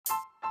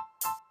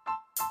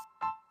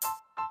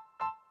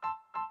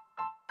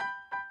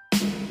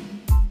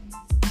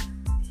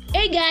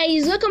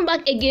Guys, welcome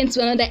back again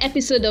to another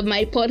episode of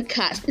my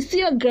podcast. It's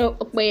your girl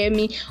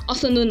Opeyemi,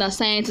 also known as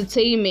Science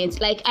Entertainment.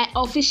 I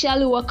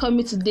officially welcome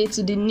you today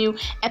to the new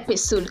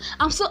episode.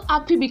 I'm so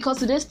happy because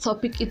today's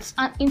topic is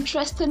an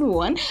interesting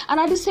one, and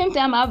at the same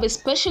time I have a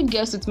special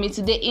guest with me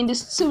today in the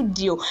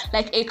studio,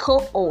 like a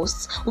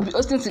co-host. We'll be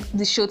hosting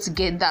the show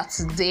together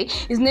today.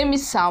 His name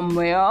is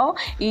Samuel.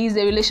 He is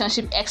a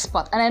relationship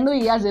expert, and I know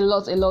he has a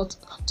lot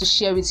to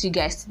share with you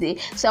guys today.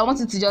 So I want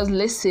you to just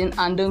listen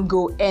and don't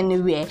go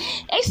anywhere.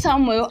 Hey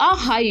Samuel,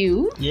 how are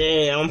you?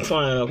 Yeah, I'm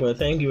fine. Okay,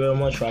 thank you very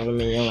much for having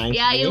me online.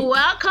 Yeah, today. you're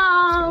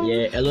welcome.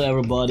 Yeah, hello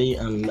everybody,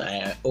 and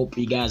I hope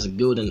you guys are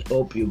good and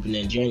hope you've been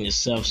enjoying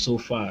yourself so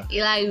far.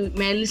 Yeah,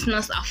 my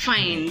listeners are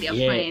fine. They're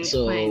fine.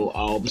 So fine.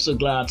 I'll be so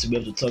glad to be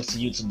able to talk to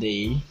you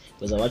today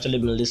because I've actually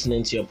been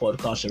listening to your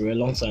podcast for a very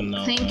long time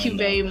now. Thank you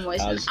very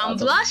much. I'm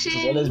blushing.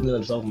 It's always been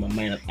on the top of my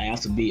mind. I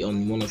have to be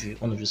on one of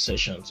your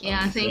sessions.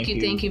 Yeah, thank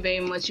you very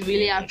much.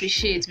 Really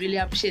appreciate.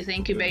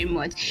 Thank you very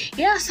much.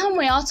 Yeah,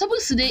 Samuel, our topic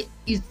today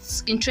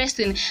is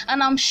interesting,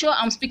 and I'm sure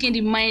I'm speaking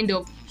the mind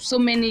of so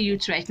many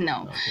youths right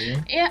now.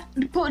 Okay. Yeah,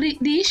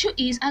 the issue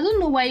is I don't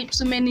know why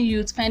so many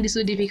youths find it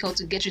so difficult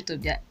to get rid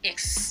of their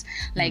ex.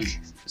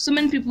 So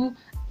many people,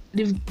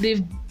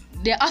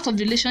 they're out of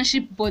the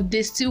relationship, but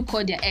they still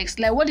call their ex.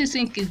 What do you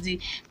think is the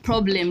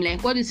problem?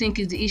 What do you think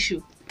is the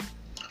issue?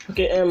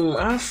 Okay,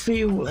 I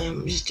feel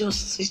it's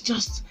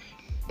just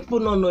people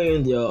not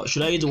knowing their,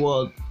 should I use the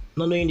word,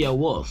 not knowing their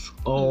worth,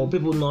 or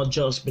people not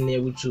just being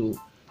able to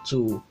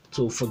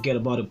forget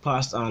about the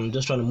past and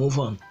just trying to move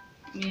on.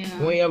 Yeah.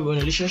 When you have a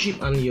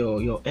relationship and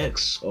your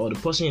ex or the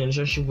person you're in a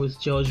relationship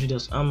with tells you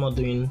that I'm not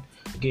doing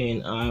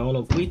again, I want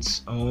to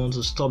quit, I want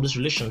to stop this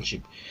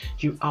relationship,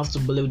 you have to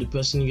believe the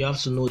person. You have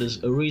to know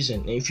there's a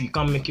reason. If you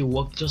can't make it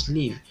work, just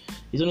leave.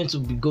 You don't need to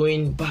be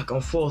going back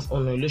and forth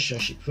on a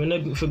relationship. If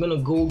you're gonna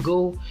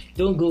go,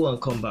 don't go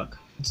and come back.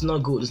 It's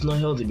not good. It's not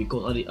healthy,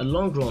 because at the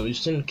long run, we've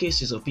seen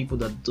cases of people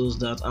that does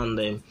that, and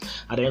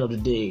at the end of the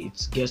day,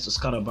 it gets to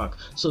scatter back.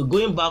 So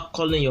going back,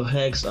 calling your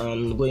ex,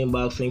 and going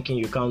back thinking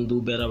you can't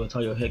do better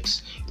without your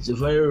ex, it's a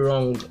very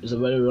wrong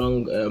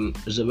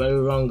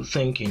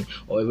thinking,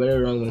 or a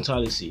very wrong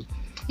mentality.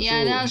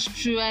 Yeah, that's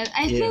true.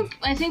 I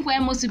think why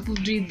most people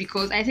do it,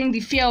 because I think the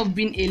fear of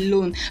being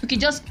alone. Okay,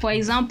 just for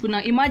example,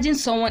 now imagine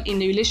someone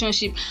in a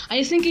relationship and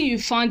you're thinking you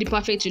found the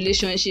perfect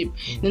relationship,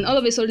 then all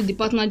of a sudden the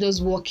partner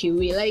just walk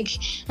away.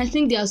 I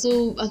think they are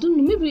so, I don't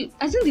know, maybe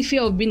I think the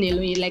fear of being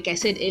alone, like I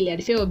said earlier,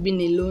 the fear of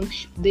being alone,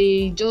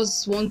 they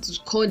just want to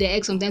call their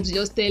ex sometimes to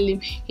just tell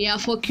him, yeah,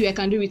 fuck you, I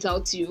can do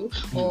without you,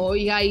 or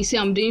yeah, you say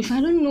I'm doing fine.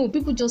 I don't know,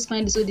 people just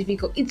find it so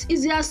difficult. It's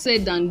easier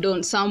said than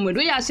done. Somewhere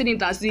when you are saying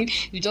it as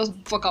if you just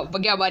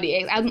forget about the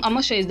ex, I'm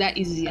not sure it's that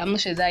easy.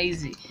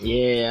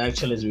 Yeah,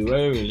 actually, to be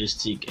very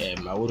realistic,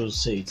 I wouldn't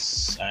say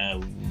it's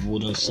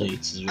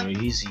very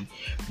easy.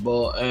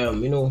 But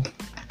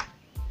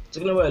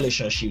talking about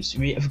relationships,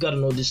 we've got to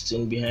know this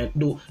thing behind.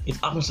 Though it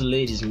happens to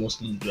ladies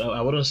mostly. I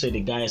wouldn't say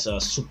the guys are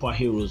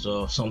superheroes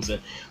or something.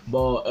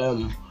 But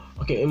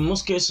okay, in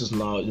most cases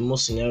now, in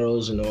most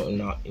scenarios,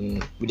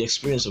 with the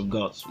experience of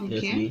God,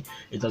 definitely,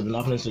 it has been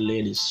happening to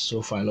ladies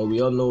so far.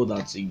 We all know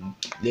that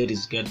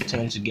ladies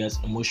tend to get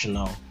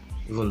emotional,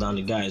 even than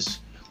the guys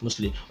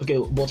mostly. Okay,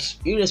 but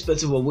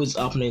irrespective of what's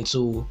happening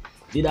to,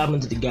 did happen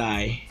to the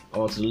guy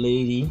or to the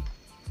lady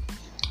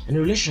in a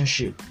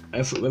relationship,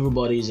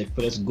 everybody is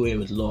expected to go in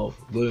with love,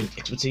 go in with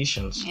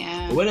expectations.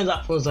 Yeah. But when it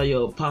happens that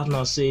your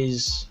partner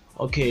says,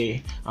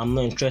 okay, I'm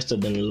not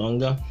interested any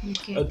longer,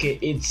 okay,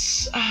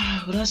 it's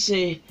what I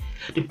say,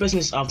 the person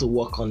just have to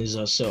work on his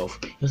herself.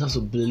 You just have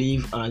to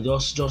believe and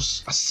just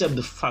accept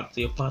the fact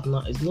that your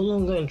partner is no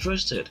longer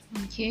interested.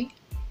 Okay.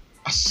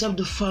 Accept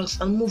the facts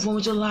and move on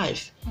with your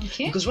life.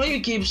 Okay. Because when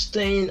you keep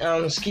staying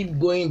and keep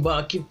going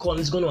back, keep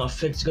calling, it's going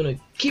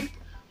to keep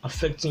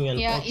affecting you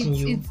and hurting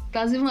you. It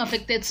has even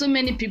affected so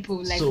many people.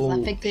 It's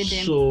affected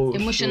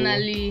them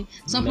emotionally.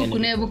 Some people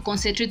could never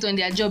concentrate on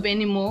their job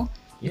anymore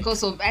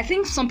because of, I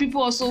think some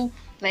people also,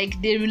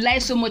 they rely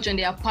so much on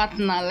their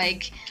partner,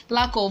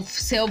 lack of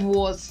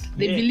self-worth.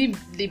 They believe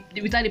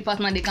without the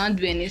partner they can't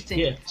do anything.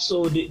 Yeah.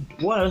 So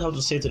what I have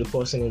to say to the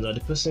person is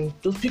that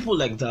those people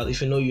like that,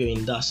 if you know you're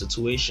in that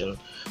situation,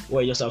 what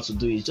you just have to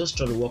do is just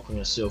try to work on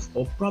yourself,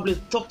 or probably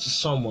talk to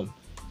someone.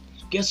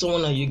 Get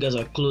someone that you guys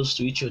are close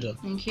to each other.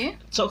 Okay.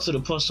 Talk to the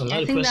person.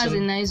 I think that's a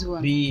nice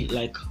one. Be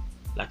like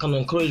an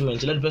encouragement,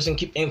 to let the person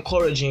keep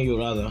encouraging you,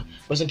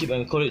 keep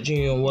encouraging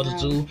you on what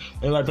to do.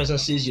 Whenever the person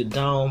sees you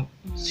down,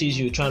 sees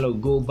you trying to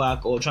go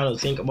back or trying to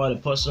think about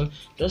the person,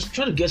 just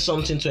try to get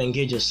something to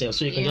engage yourself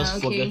so you can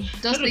forget.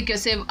 Just take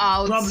yourself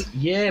out.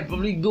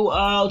 Probably go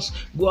out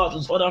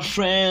with other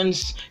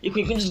friends. You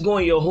can just go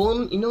on your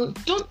own.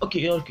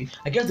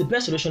 I guess the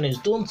best solution is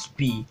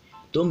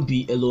don't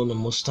be alone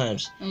most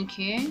times.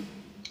 Okay.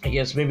 I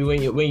guess maybe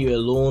when you're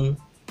alone,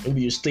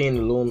 maybe you're staying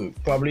alone,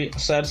 probably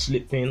aside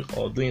sleeping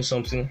or doing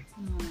something.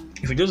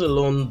 If you're just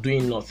alone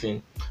doing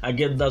nothing, I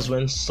get that's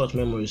when such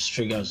memories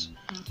triggers.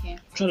 Okay.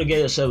 Try to get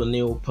yourself a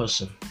new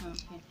person.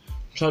 Okay.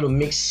 Try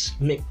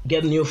to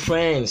get new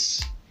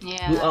friends.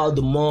 Yeah. Go out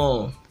the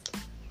mall.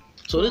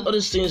 So all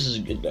these things is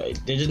good.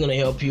 Like, they're just gonna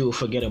help you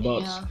forget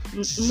about.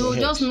 No,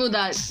 just know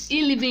that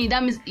he living,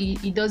 that means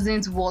he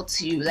doesn't worth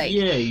you. Like,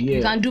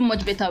 you can do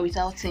much better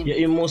without him. Yeah,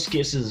 in most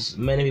cases,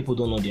 many people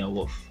don't know their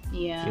worth.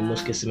 Yeah. In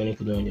most cases, many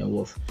people don't know their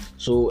worth.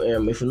 So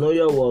if you know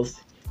your worth,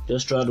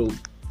 just try to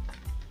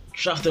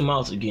shaft them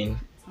out again.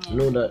 Yeah.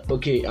 Know that,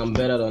 okay, I'm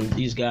better than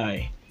this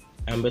guy.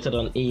 I'm better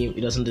than him.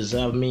 He doesn't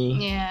deserve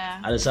me.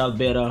 Yeah. I deserve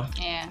better.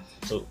 Yeah.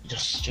 So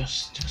just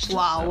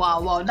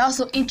wow. That's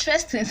so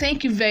interesting.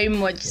 Thank you very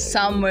much,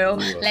 Samuel.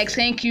 Like,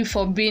 thank you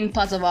for being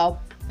part of our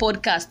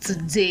podcast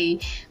today.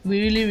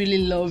 We really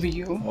love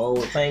you. Oh,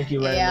 thank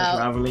you very much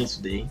for having me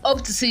today.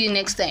 Hope to see you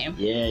next time.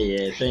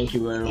 Yeah. Thank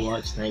you very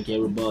much. Thank you,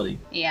 everybody.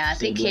 Yeah,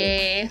 take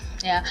care.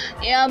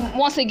 Yeah.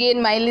 Once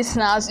again, my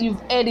listeners,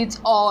 you've heard it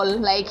all.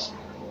 Like,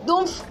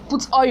 don't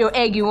put all your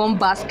egg in one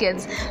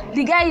basket.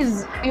 The guy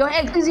is your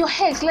egg.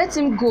 Let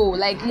him go.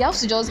 Like, you have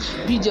to just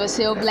build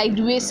yourself. Like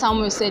the way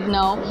Samuel said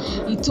now,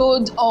 he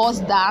told us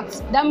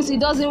that means he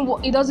doesn't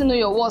know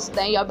your worth.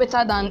 Then you are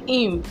better than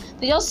him.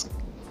 They just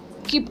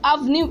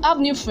have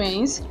new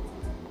friends,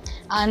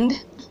 and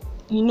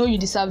you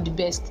deserve the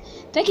best.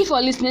 Thank you for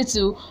listening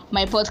to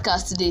my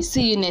podcast today.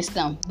 See you next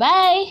time.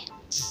 Bye.